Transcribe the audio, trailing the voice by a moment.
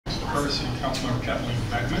Clearwater City Councilmember Kathleen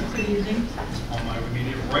Beckman. Good evening. On my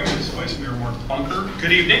immediate right is Vice Mayor Mark Bunker.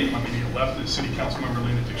 Good evening. On my immediate left is City Councilmember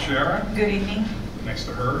Lena Teixeira. Good evening. Next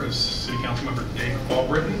to her is City Councilmember David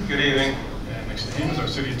Albritton. Good evening. And next to him is our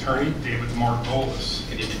City Attorney, David Margolis.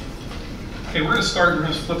 Good evening. Okay, we're going to start. We're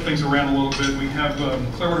going to flip things around a little bit. We have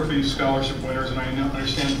Clearwater for Youth Scholarship winners, and I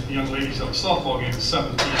understand the young ladies have a softball game at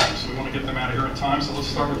 7 p.m., so we want to get them out of here in time. So let's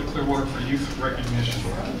start with the Clearwater for Youth recognition.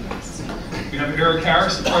 We have Eric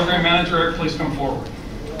Harris, the program manager. Eric, please come forward.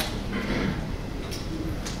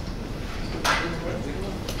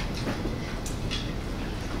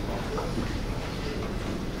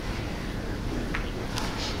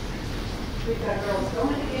 We've got girls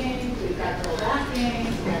going to games, we've got girls at games,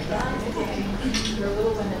 we've got guys at games. We're a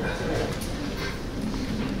little women today.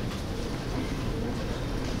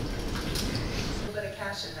 A little bit of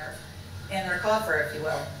cash in their coffer, if you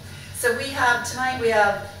will. So we have, tonight we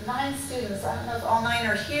have 9 students. I don't know if all 9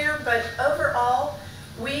 are here, but overall,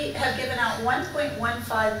 we have given out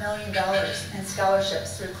 $1.15 million in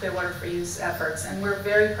scholarships through Clearwater for Youth efforts, and we're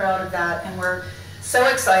very proud of that, and we're so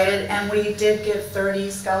excited, and we did give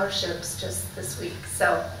 30 scholarships just this week.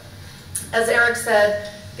 So, as Eric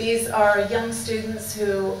said, these are young students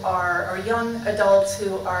who are, or young adults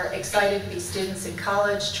who are excited to be students in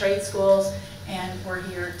college, trade schools, and we're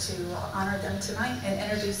here to honor them tonight and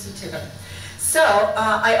introduce you to them. So,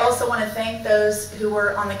 I also want to thank those who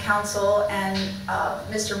were on the council and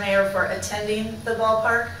Mr. Mayor for attending the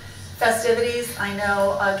ballpark festivities. I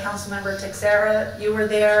know Councilmember Teixeira, you were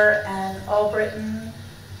there, and Albritton.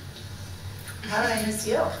 How did I miss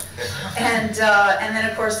you? And then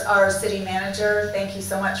of course our city manager. Thank you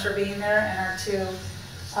so much for being there, and our 2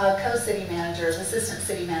 co-city managers, assistant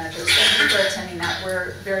city managers. Thank you for attending that.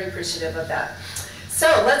 We're very appreciative of that. So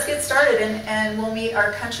let's get started, and we'll meet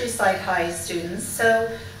our Countryside High students. So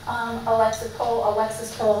Alexis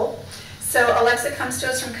Cole. So Alexa comes to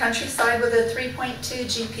us from Countryside with a 3.2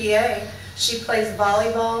 GPA. She plays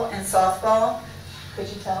volleyball and softball. Could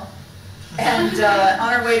you tell? And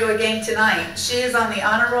on her way to a game tonight. She is on the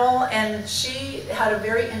honor roll, and she had a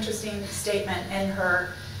very interesting statement in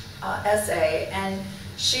her essay. And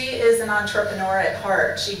she is an entrepreneur at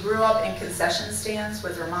heart. She grew up in concession stands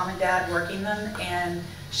with her mom and dad working them, and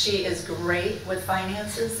she is great with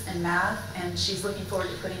finances and math, and she's looking forward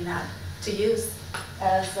to putting that to use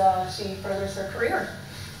as she furthers her career.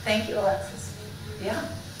 Thank you, Alexis. Yeah.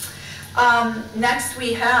 Next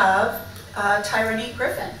we have Tyronique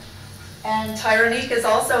Griffin. And Tyronique is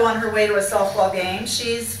also on her way to a softball game.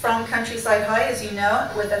 She's from Countryside High, as you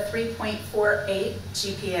know, with a 3.48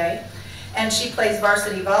 GPA. And she plays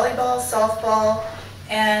varsity volleyball, softball,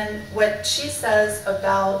 and what she says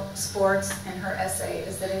about sports in her essay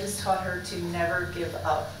is that it has taught her to never give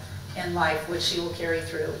up in life, which she will carry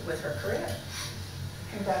through with her career.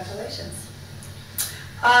 Congratulations.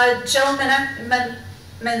 Joel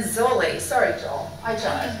Menzoli, sorry Joel, I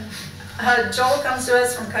tried. Joel comes to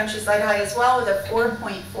us from Countryside High as well with a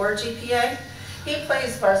 4.4 GPA. He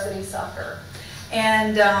plays varsity soccer,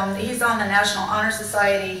 and he's on the National Honor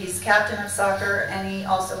Society. He's captain of soccer, and he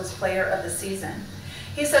also is player of the season.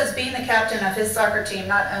 He says being the captain of his soccer team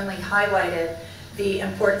not only highlighted the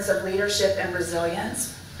importance of leadership and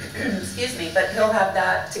resilience, excuse me, but he'll have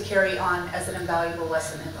that to carry on as an invaluable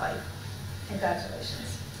lesson in life.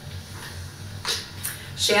 Congratulations.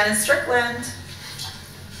 Shannon Strickland.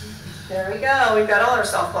 There we go. We've got all our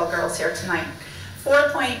softball girls here tonight.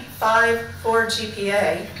 4.54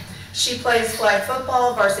 GPA. She plays flag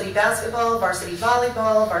football, varsity basketball, varsity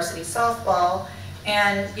volleyball, varsity softball,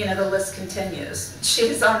 and you know the list continues.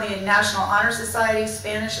 She's on the National Honor Society,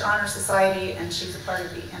 Spanish Honor Society, and she's a part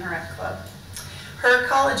of the Interact Club. Her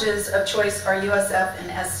colleges of choice are USF and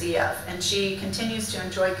SCF, and she continues to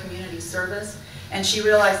enjoy community service, and she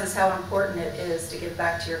realizes how important it is to give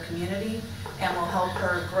back to your community, and will help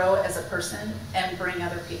her grow as a person and bring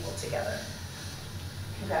other people together.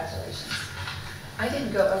 Congratulations. I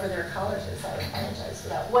didn't go over their colleges. I apologize for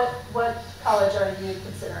that. What college are you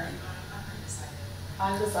considering?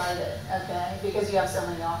 Undecided, okay, because you have so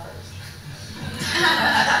many offers.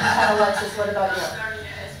 Alexis, what about you?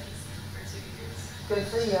 Good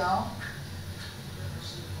for you.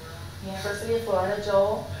 University of Florida,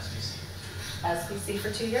 Joel? SPC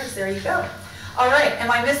for 2 years, there you go. All right, am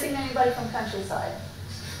I missing anybody from Countryside?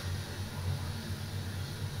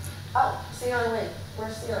 Oh, Sierra Lake,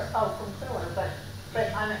 where's Sierra? Oh, from Clearwater, but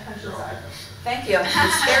I'm at Countryside. Thank you,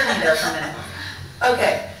 you scared me there for a minute.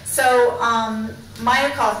 Okay, so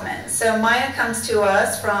Maya Kaufman. So Maya comes to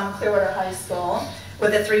us from Clearwater High School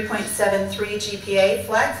with a 3.73 GPA,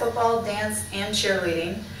 flag football, dance, and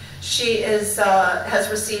cheerleading. She has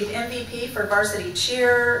received MVP for varsity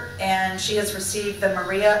cheer, and she has received the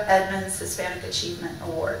Maria Edmonds Hispanic Achievement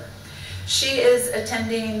Award. She is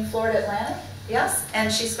attending Florida Atlantic, yes,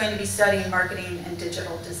 and she's going to be studying marketing and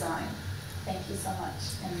digital design. Thank you so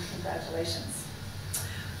much, and congratulations.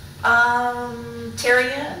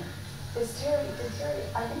 Terry Ann. Did Terry,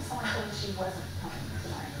 I think someone told me she wasn't coming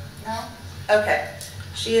tonight. No? Okay.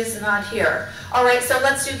 She is not here. All right, so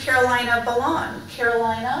let's do Carolina Ballon.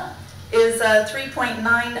 Carolina is a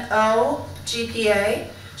 3.90 GPA.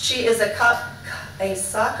 She is a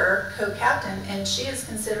soccer co-captain, and she is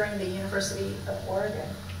considering the University of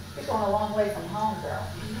Oregon. You're going a long way from home, girl.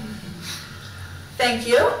 Thank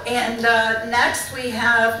you. And next we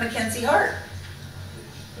have Mackenzie Hart.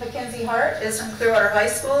 Mackenzie Hart is from Clearwater High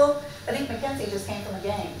School. I think Mackenzie just came from a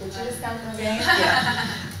game. Did you just come from a game? Yeah.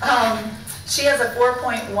 She has a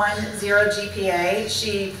 4.10 GPA.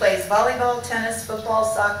 She plays volleyball, tennis, football,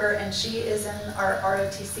 soccer, and she is in our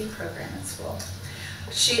ROTC program at school.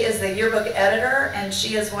 She is the yearbook editor, and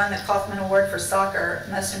she has won the Kaufman Award for soccer,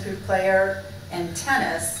 most improved player in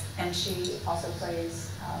tennis, and she also plays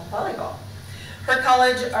volleyball. Her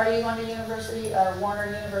college, are you going to university, Warner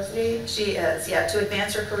University? She is, yeah, to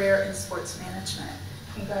advance her career in sports management.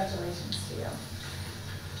 Congratulations to you.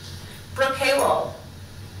 Brooke Haywald.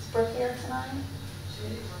 Is Brooke here tonight?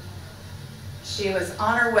 She was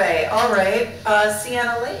on her way. All right.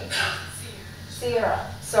 Sienna Lee.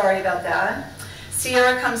 Sierra. Sorry about that.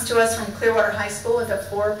 Sierra comes to us from Clearwater High School with a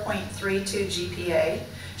 4.32 GPA.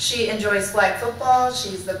 She enjoys flag football.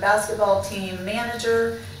 She's the basketball team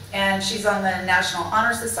manager, and she's on the National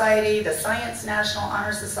Honor Society, the Science National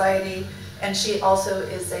Honor Society, and she also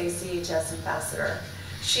is a CHS ambassador.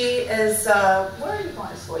 She is, where are you going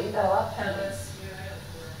to school? You got a lot of pendants.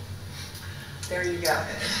 There you go.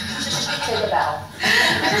 Take a bow.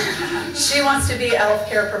 She wants to be a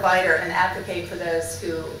healthcare provider and advocate for those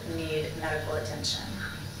who need medical attention.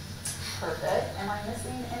 Perfect. Am I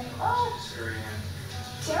missing any? Oh,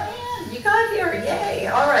 Terry Ann, you got here. Yay.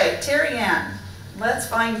 All right, Terry Ann. Let's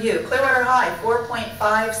find you. Clearwater High,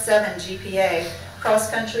 4.57 GPA,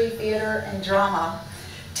 cross country, theater, and drama.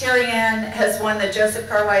 Terry Ann has won the Joseph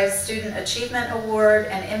Carwise Student Achievement Award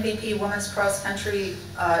and MVP Women's Cross Country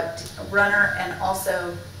Runner, and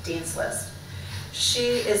also Dean's List.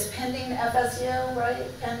 She is pending FSU, right?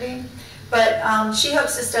 Pending. But she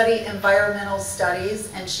hopes to study environmental studies,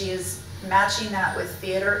 and she is matching that with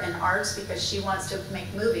theater and arts because she wants to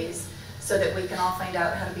make movies so that we can all find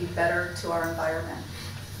out how to be better to our environment.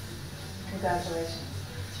 Congratulations.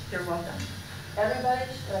 You're welcome. Everybody,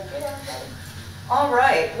 should I get everybody? All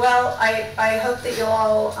right, well, I hope that you'll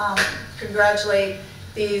all congratulate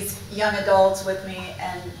these young adults with me,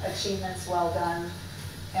 and achievements well done.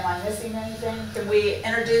 Am I missing anything? Can we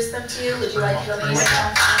introduce them to you? Would you like to go to the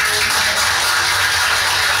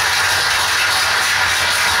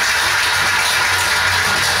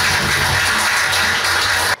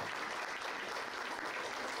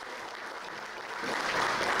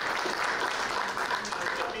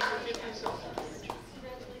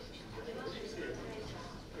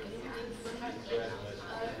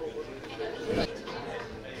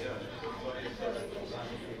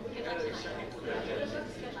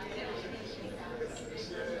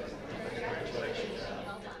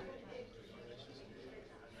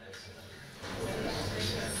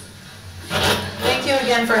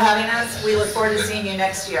again for having us. We look forward to seeing you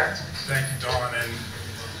next year. Thank you, Dawn. And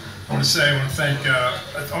I want to thank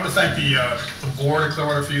the board at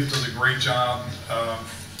Clearwater for Youth does a great job.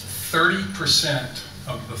 30%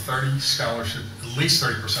 of the 30 scholarship, at least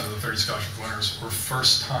 30% of the 30 scholarship winners were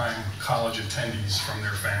first-time college attendees from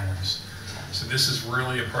their families. So this is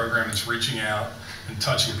really a program that's reaching out and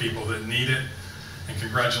touching people that need it. And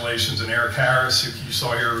congratulations, and Eric Harris, who you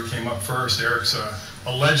saw here, who came up first. Eric's a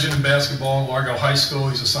legend in basketball at Largo High School.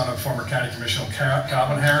 He's the son of former County Commissioner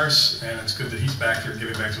Calvin Harris, and it's good that he's back here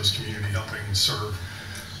giving back to his community, helping serve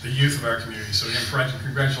the youth of our community. So again,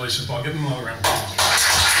 congratulations, Paul. Give them another round of applause.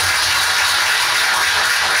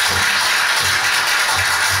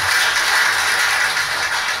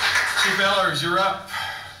 Chief Ellers, you're up.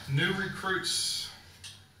 New recruits.